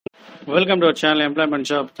Welcome to our channel employment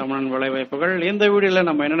job தமிழன் வேலைவாய்ப்புகள். இந்த வீடியோவில்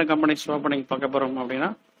நம்ம என்னென்ன கம்பெனிஸ் ஓப்பனிங் பார்க்க போகிறோம் அப்படின்னா,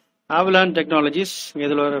 ஆவலான் டெக்னாலஜிஸ்,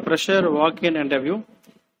 இதில் ஒரு fresher வாக்-இன் interview,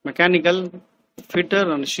 mechanical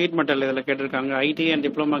fitter and sheet metal இதில் கேட்டிருக்காங்க. ID and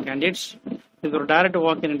diploma candidates. இது ஒரு டைரக்ட்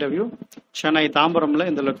வாக்-இன் இன்டர்வியூ. சென்னை தாம்பரமில்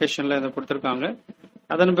இந்த லொக்கேஷனில் இதை கொடுத்துருக்காங்க.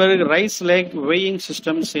 அதன் பிறகு rice lakh weighing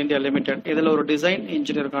systems India limited, இதில் ஒரு டிசைன்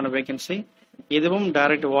இன்ஜினியருக்கான வேகன்சி. இதுவும்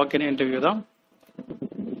டைரக்ட் வாக்-இன் இன்டர்வியூ தான்.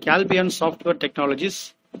 கால்பியன் சாஃப்ட்வேர் டெக்னாலஜிஸ்,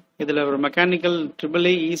 இதில் ஒரு mechanical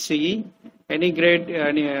triple E ECE any great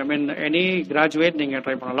any graduate நீங்கள்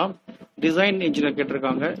ட்ரை பண்ணலாம். டிசைன் இன்ஜினியர்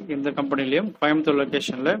கேட்டிருக்காங்க இந்த கம்பெனிலையும், கோயம்புத்தூர்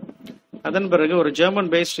லொக்கேஷனில். அதன் பிறகு ஒரு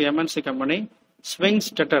German paste MNC company swing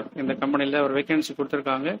ஸ்டெட்டர், இந்த கம்பெனியில் ஒரு வேகன்சி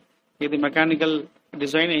கொடுத்துருக்காங்க. இது மெக்கானிக்கல்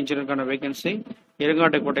டிசைன் இன்ஜினியருக்கான வேகன்சி.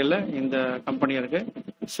 இருங்காட்டுக்கோட்டையில் இந்த கம்பெனி இருக்கு.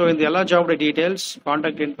 ஸோ இந்த எல்லா ஜாபோட details,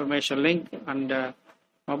 contact information link and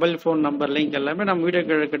mobile phone number link எல்லாமே நம்ம வீடியோ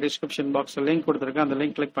கீழே டிஸ்கிரிப்ஷன் பாக்ஸில் லிங்க் கொடுத்துருக்கேன். அந்த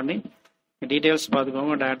லிங்க் கிளிக் பண்ணி டீட்டெயில்ஸ்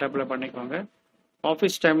பார்த்துக்கோங்க, டேட்டா அப்ளை பண்ணிக்கோங்க.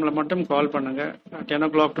 ஆஃபீஸ் டைமில் மட்டும் கால் பண்ணுங்கள், 10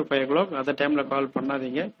 o'clock to 5 o'clock. அந்த டைமில் கால்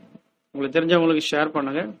பண்ணாதீங்க. உங்களுக்கு தெரிஞ்சவங்களுக்கு ஷேர்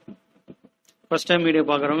பண்ணுங்கள். ஃபர்ஸ்ட் டைம் வீடியோ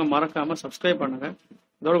பார்க்குறவங்க மறக்காமல் சப்ஸ்கிரைப் பண்ணுங்கள்.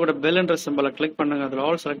 இதோட கூட பெல் என்ற சிம்பிளை கிளிக் பண்ணுங்கள், அதில்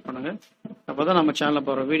ஆல் செலக்ட் பண்ணுங்கள். அப்போ தான் நம்ம சேனலில்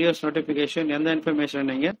போகிற வீடியோஸ் நோட்டிஃபிகேஷன், எந்த இன்ஃபர்மேஷன்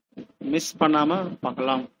நீங்கள் மிஸ் பண்ணாமல்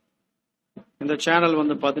பார்க்கலாம். இந்த சேனல்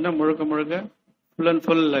வந்து பார்த்தீங்கன்னா முழுக்க full and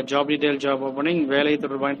full job detail, job opening, வேலை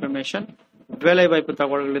தொடர்பான இன்ஃபர்மேஷன், வேலை வாய்ப்பு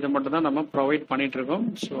தகவல்கள், இது மட்டும் தான் நம்ம ப்ரொவைட் பண்ணிட்டு இருக்கோம்.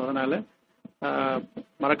 ஸோ அதனால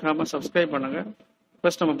மறக்காம சப்ஸ்கிரைப் பண்ணுங்க.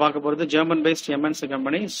 ஃபர்ஸ்ட் நம்ம பார்க்க போகிறது German paste MNC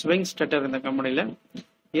company swing ஸ்டெட்டர். இந்த கம்பெனியில்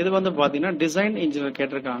இது வந்து பார்த்தீங்கன்னா டிசைன் இன்ஜினியர்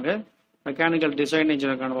கேட்டிருக்காங்க. Mechanical design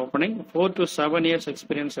இன்ஜினியருக்கான opening. 4 to 7 years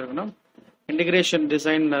experience இருக்கணும். Integration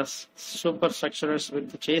design super structures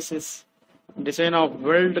with chassis, design of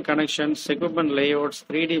weld connections, equipment layouts,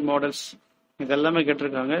 3D models, இது எல்லாமே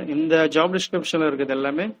கேட்டிருக்காங்க. இந்த ஜாப் டிஸ்கிரிப்ஷனில் இருக்குது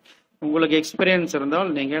எல்லாமே. உங்களுக்கு எக்ஸ்பீரியன்ஸ் இருந்தால்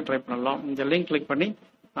நீங்கள் ட்ரை பண்ணலாம். இந்த லிங்க் கிளிக் பண்ணி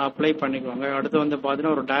அப்ளை பண்ணிக்கோங்க. அடுத்து வந்து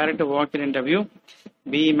பார்த்தீங்கன்னா ஒரு direct வாக்-இன் interview.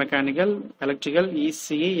 BE mechanical, electrical,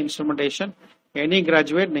 ECE, instrumentation, any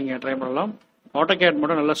graduate நீங்கள் ட்ரை பண்ணலாம். ஆட்டோகேட்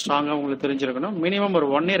மட்டும் நல்லா ஸ்ட்ராங்காக உங்களுக்கு தெரிஞ்சிருக்கணும். மினிமம் ஒரு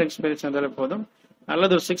 1 year எக்ஸ்பீரியன்ஸ் இருந்தாலே போதும்,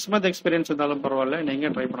 அல்லது ஒரு 6 month எக்ஸ்பீரியன்ஸ் இருந்தாலும் பரவாயில்ல,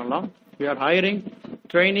 நீங்கள் ட்ரை பண்ணலாம். We are hiring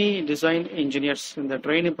trainee design engineers. இந்த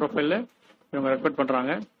ட்ரெயினி ப்ரொஃபைலில் இவங்க ரெக்ரூட்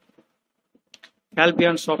பண்ணுறாங்க.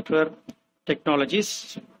 கால்பியன் சாஃப்ட்வேர் டெக்னாலஜிஸ்,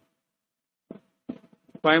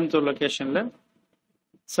 கோயம்புத்தூர் லொக்கேஷனில்.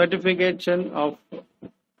 Certification of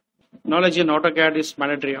knowledge in AutoCAD is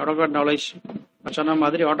mandatory. AutoCAD knowledge சொன்ன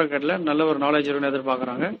மாதிரி ஆட்டோகேட்டில் நல்ல ஒரு நாலேஜ் இருக்குன்னு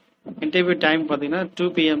எதிர்பார்க்குறாங்க. இன்டர்வியூ டைம் பார்த்தீங்கன்னா 2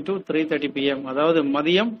 PM to 3:30 PM, அதாவது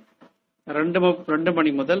மதியம் 2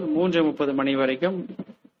 மணி முதல் 3:30 மணி வரைக்கும்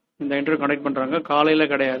இந்த இன்டர்வியூ கண்டக்ட் பண்ணுறாங்க.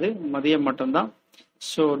 காலையில் கிடையாது, மதியம் மட்டும்தான்.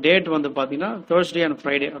 ஸோ டேட் வந்து பார்த்தீங்கன்னா Thursday அண்ட்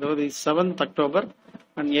ஃப்ரைடே, அதாவது 7th October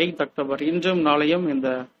and 8th October, இன்றும் நாளையும் இந்த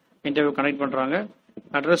இன்டர்வியூ கனெக்ட் பண்ணுறாங்க.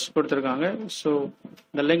 அட்ரஸ் கொடுத்துருக்காங்க. ஸோ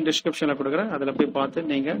இந்த லிங்க் டிஸ்கிரிப்ஷனில் கொடுக்குறேன், அதில் போய் பார்த்து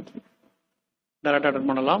நீங்கள் டேரக்டாக அட்டன்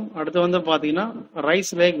பண்ணலாம். அடுத்து வந்து பார்த்தீங்கன்னா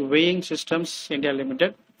rice lakh weighing systems India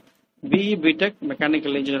limited. BE BTech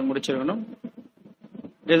mechanical engineer முடிச்சிருக்கணும்.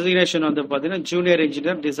 டெசிக்னேஷன் வந்து பார்த்தீங்கன்னா ஜூனியர்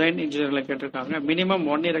இன்ஜினியர் டிசைன் இன்ஜினியரில் கேட்டிருக்காங்க. மினிமம்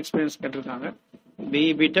 1 year எக்ஸ்பீரியன்ஸ் கேட்டிருக்காங்க.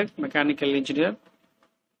 BE BTech mechanical engineer.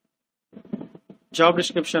 Job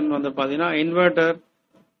description வந்து பார்த்தீங்கன்னா inverter,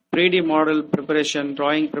 3D model preparation,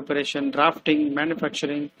 drawing preparation, drafting,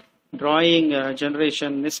 manufacturing, drawing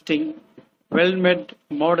generation, நிஸ்டிங், வெல்மெட்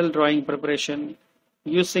model drawing preparation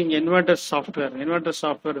using inverter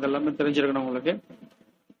software இதெல்லாமே தெரிஞ்சிருக்கணும் உங்களுக்கு.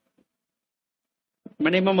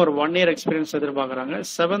 மினிமம் ஒரு 1 year எக்ஸ்பீரியன்ஸ் எதிர்பார்க்குறாங்க.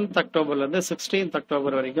 7th October இருந்து 16th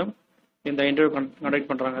October வரைக்கும் இந்த இன்டர்வியூ கண்டக்ட்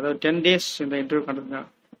பண்ணுறாங்க. அதாவது 10 days இந்த இன்டர்வியூ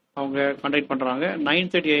அவங்க கண்டக்ட் பண்ணுறாங்க.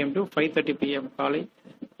 9:30 AM to 5:30 PM, காலை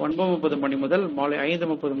 9:30 மணி முதல் மாலை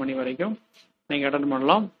 5:30 மணி வரைக்கும் நீங்கள் அட்டன்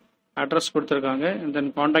பண்ணலாம். அட்ரஸ் கொடுத்துருக்காங்க. இந்த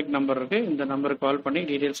காண்டாக்ட் நம்பர் இருக்குது, இந்த நம்பருக்கு கால் பண்ணி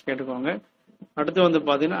டீட்டெயில்ஸ் கேட்டுக்கோங்க. அடுத்து வந்து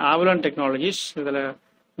பார்த்தீங்கன்னா ஆவலான் டெக்னாலஜிஸ், இதில்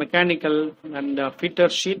mechanical and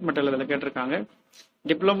fitter sheet metal இதில் கேட்டிருக்காங்க.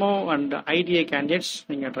 டிப்ளமோ அண்ட் ஐடிஐ கேண்டிடேட்ஸ்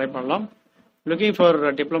நீங்கள் ட்ரை பண்ணலாம். Looking for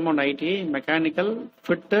diploma and ITI mechanical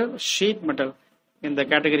fitter sheet metal, இந்த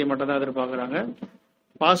கேட்டகரி மட்டும் தான் எதிர்பார்க்குறாங்க.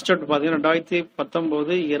 பாஸ்ட் அவுட் பார்த்தீங்கன்னா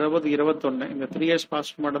 2019, 20, 21 இந்த 3 years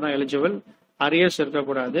பாஸ்ட் மட்டும் தான் எலிஜிபிள். அரியர்ஸ்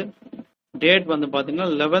இருக்கக்கூடாது. டேட் வந்து பார்த்தீங்கன்னா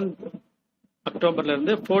 11th October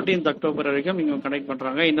இருந்து 14th October வரைக்கும் இங்கே கனெக்ட்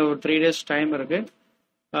பண்ணுறாங்க. இன்னும் ஒரு 3 days டைம் இருக்கு.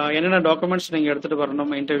 என்னென்ன டாக்குமெண்ட்ஸ் நீங்கள் எடுத்துகிட்டு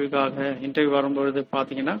வரணும் இன்டர்வியூக்காக? இன்டர்வியூ வரும்பொழுது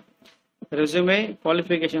பார்த்தீங்கன்னா resume,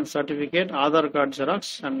 qualification certificate, Aadhaar card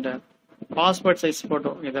xerox and passport size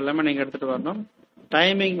photo, இதெல்லாமே நீங்கள் எடுத்துகிட்டு வரணும்.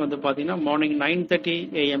 டைமிங் வந்து பார்த்தீங்கன்னா மார்னிங் 9:30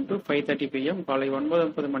 AM to 5:30 PM, காலை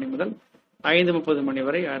 9:30 மணி முதல் 5:30 மணி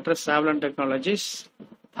வரை. Address ஆவலான் technologies,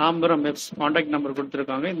 Tambaram webs. Contact number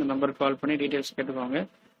கொடுத்துருக்காங்க, இந்த நம்பருக்கு கால் பண்ணி டீட்டெயில்ஸ் கேட்டுக்கோங்க.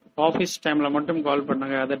 ஆஃபீஸ் டைமில் மட்டும் கால்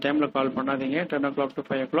பண்ணுங்க, அதர் டைமில் கால் பண்ணாதீங்க. 10 o'clock to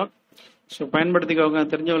 5 o'clock. ஸோ பயன்படுத்திக்கோங்க,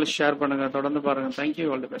 தெரிஞ்சவங்களுக்கு ஷேர் பண்ணுங்கள், தொடர்ந்து பாருங்கள்.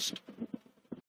 Thank you, all the best.